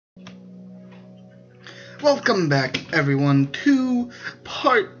Welcome back, everyone, to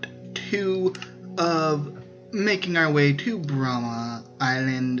part 2 of making our way to Brahma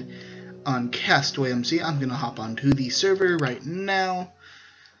Island on CastawayMC. I'm gonna hop onto the server right now,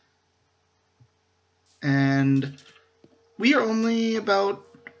 and we are only about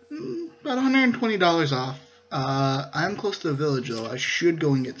 $120 off. I'm close to the village, though. I should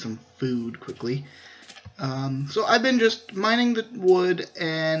go and get some food quickly. So I've been just mining the wood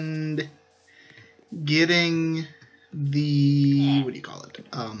and getting the,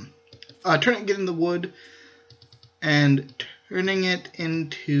 getting the wood and turning it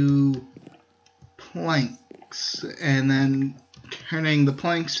into planks, and then turning the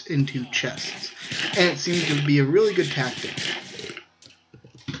planks into chests. And it seems to be a really good tactic.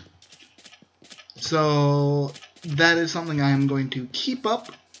 So that is something I am going to keep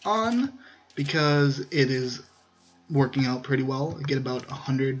up on because it is working out pretty well. I get about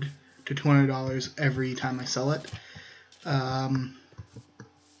 $100 to $200 every time I sell it.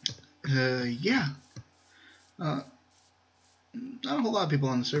 Yeah. Not a whole lot of people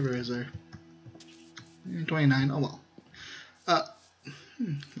on the server, is there? 29. Oh well. A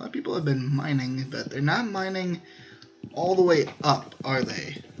lot of people have been mining, but they're not mining all the way up, are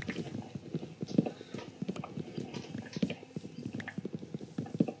they?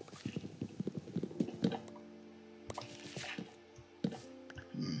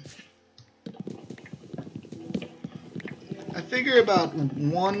 I figure about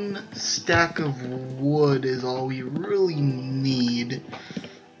 1 stack of wood is all we really need.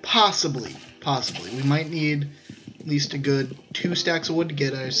 Possibly. We might need at least a good 2 stacks of wood to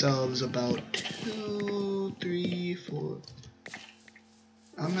get ourselves about 2, 3, 4.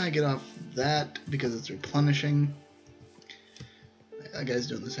 I'm gonna get off that because it's replenishing. That guy's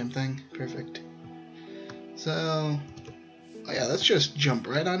doing the same thing. Perfect. So, oh yeah, let's just jump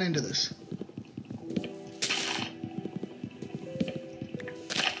right on into this.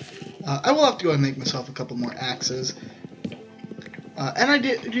 I will have to go and make myself a couple more axes. And I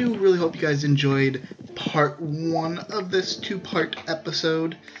do really hope you guys enjoyed part 1 of this 2-part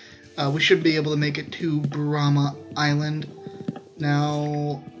episode. We should be able to make it to Brahma Island.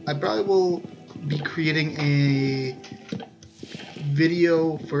 Now, I probably will be creating a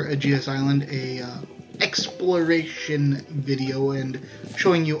video for Aegeus Island, a exploration video, and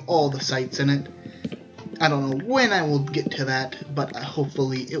showing you all the sights in it. I don't know when I will get to that, but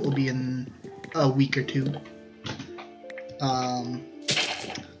hopefully it will be in a week or 2.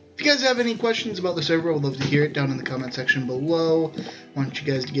 If you guys have any questions about the server, I would love to hear it down in the comment section below. I want you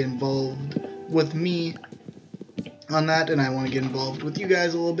guys to get involved with me on that, and I want to get involved with you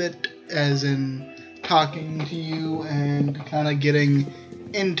guys a little bit, as in talking to you and kind of getting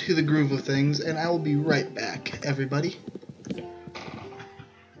into the groove of things, and I will be right back, everybody.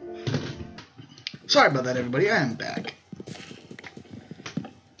 Sorry about that, everybody. I am back.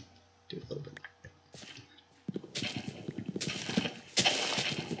 Do a little bit.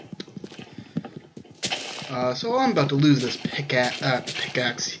 So I'm about to lose this pickaxe.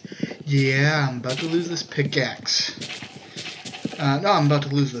 Yeah, I'm about to lose this pickaxe. No, I'm about to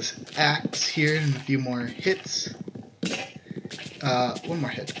lose this axe here in a few more hits. 1 more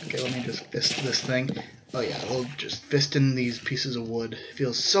hit. Okay, let me just fist this thing. Oh yeah, we'll just fist in these pieces of wood. It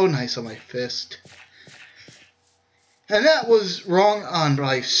feels so nice on my fist. And that was wrong on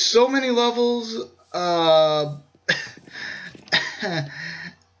like so many levels. I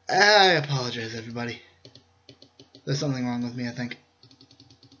apologize, everybody. There's something wrong with me, I think.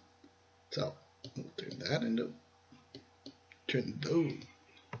 So, we'll turn those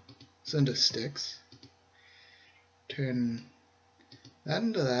into sticks. Turn that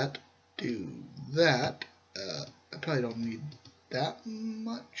into that. Do that. I probably don't need that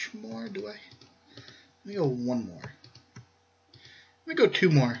much more, do I? Let me go 1 more. Let me go 2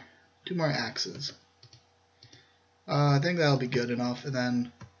 more. 2 more axes. I think that'll be good enough, and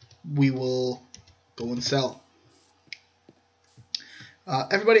then we will go and sell.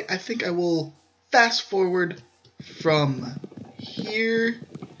 Everybody, I think I will fast forward from here,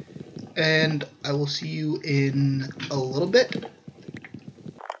 and I will see you in a little bit.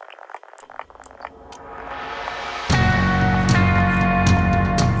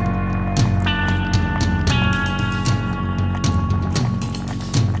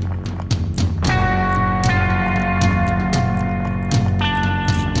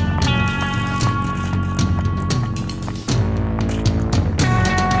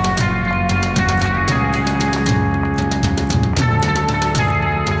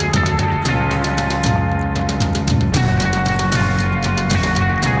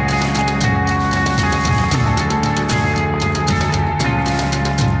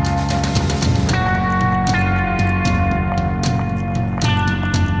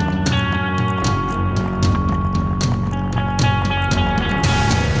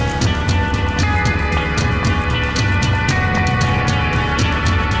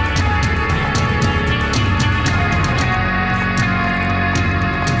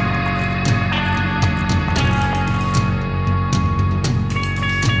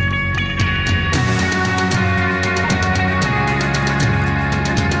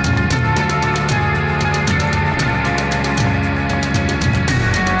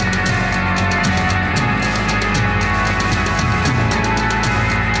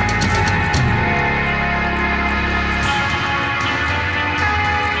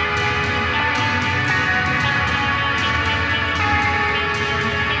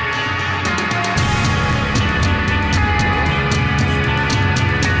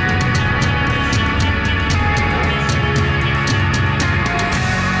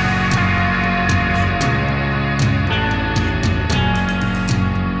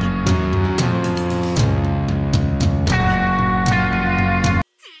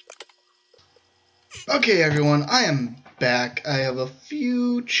 Okay, everyone, I am back. I have a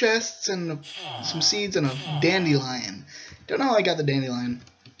few chests and some seeds and a dandelion. Don't know how I got the dandelion,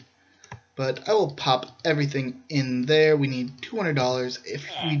 but I will pop everything in there. We need $200. If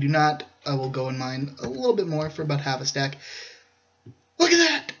we do not, I will go and mine a little bit more for about half a stack. Look at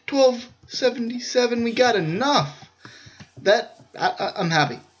that! 1277. We got enough. I'm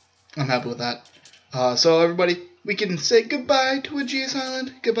happy. I'm happy with that. So everybody, we can say goodbye to Aegeus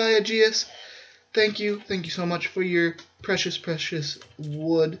Island. Goodbye, Aegeus. Thank you so much for your precious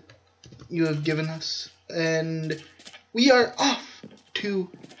wood you have given us. And we are off to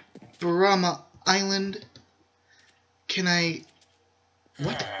Brahma Island. Can I...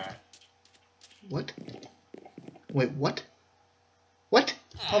 What? What? Wait, what? What?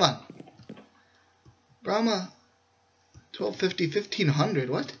 Hold on. Brahma, 1250, 1500,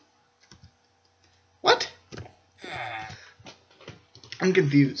 what? What? I'm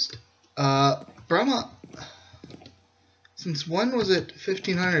confused. Brahma, since when was it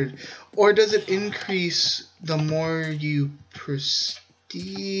 1500? Or does it increase the more you prestige?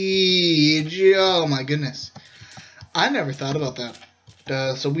 Oh my goodness. I never thought about that.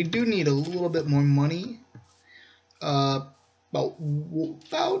 So we do need a little bit more money. About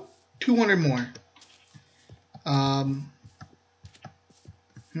 200 more.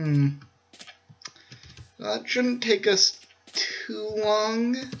 That shouldn't take us too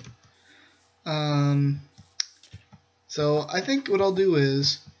long. So I think what I'll do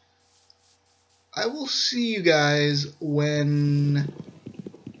is I will see you guys when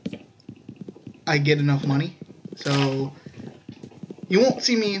I get enough money. So you won't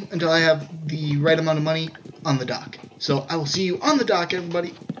see me until I have the right amount of money on the dock. So I will see you on the dock,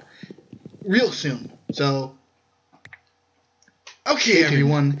 everybody, real soon. So, okay,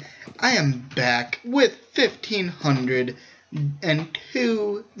 everyone, I am back with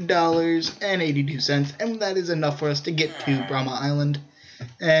 $1,502.82, and that is enough for us to get to Brahma Island.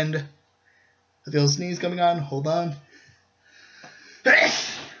 And I feel a sneeze coming on. Hold on.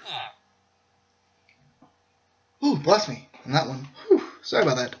 Ooh, bless me on that one. Whew, sorry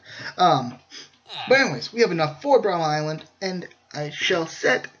about that. But anyways, we have enough for Brahma Island, and I shall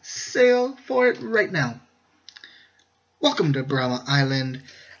set sail for it right now. Welcome to Brahma Island.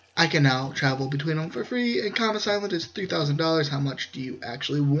 I can now travel between them for free, and Camas Island is $3,000. How much do you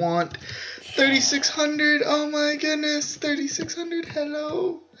actually want? 3,600. Oh my goodness, 3,600.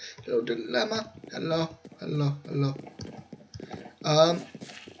 Hello, hello, dilemma. Hello.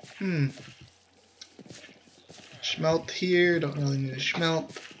 Smelt here. Don't really need a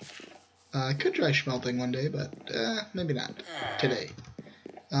smelt. I could try smelting one day, but maybe not today.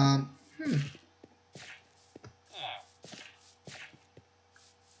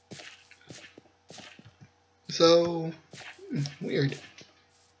 So, weird.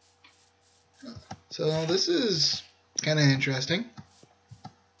 So this is kind of interesting.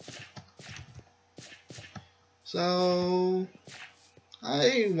 So,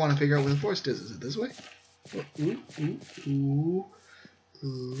 I want to figure out where the forest is. Is it this way? Ooh,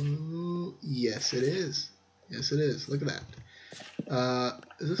 yes it is. Yes it is. Look at that.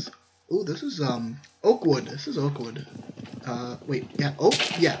 Is this? Oh, this is oak wood. This is oak wood. Wait, yeah,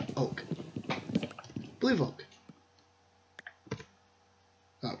 oak? Yeah, oak. I believe oak.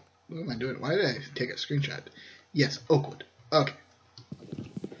 Oh, what am I doing? Why did I take a screenshot? Yes, oak wood. Okay.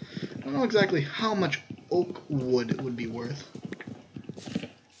 I don't know exactly how much oak wood it would be worth.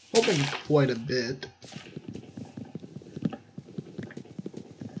 Hoping quite a bit.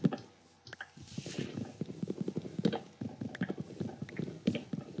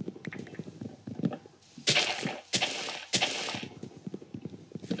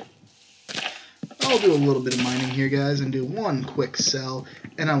 I'll do a little bit of mining here, guys, and do one quick sell,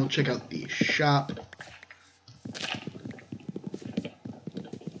 and I will check out the shop.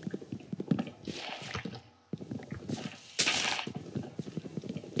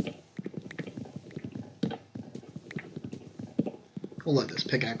 We'll let this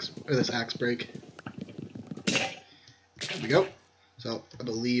pickaxe or this axe break. There we go. So I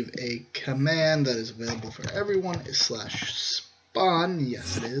believe a command that is available for everyone is /spawn.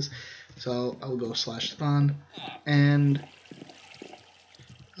 Yes, it is. So I will go /spawn, and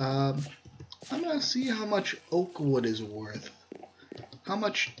I'm gonna see how much oak wood is worth. How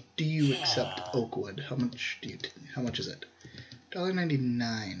much do you accept oak wood? How much is it?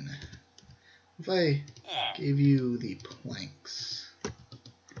 $1.99. If I gave you the planks,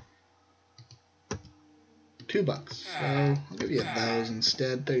 $2. So I'll give you those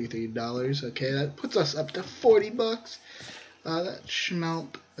instead. $33. Okay, that puts us up to $40. That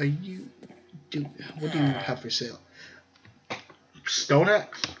smelt. What do you have for sale? Stone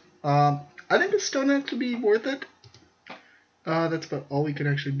axe. I I think it's still not to be worth it. That's about all we can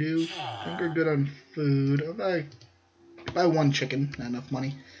actually do. I think we're good on food. I'll buy one chicken, not enough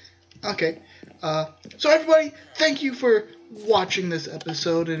money. Okay. So everybody, thank you for watching this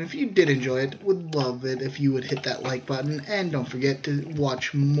episode, and if you did enjoy it, would love it if you would hit that like button, and don't forget to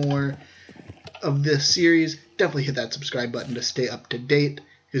watch more of this series. Definitely hit that subscribe button to stay up to date,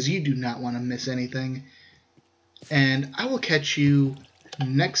 because you do not want to miss anything. And I will catch you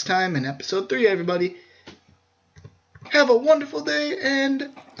next time in episode 3, everybody. Have a wonderful day, and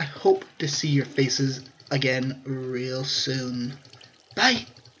I hope to see your faces again real soon. Bye!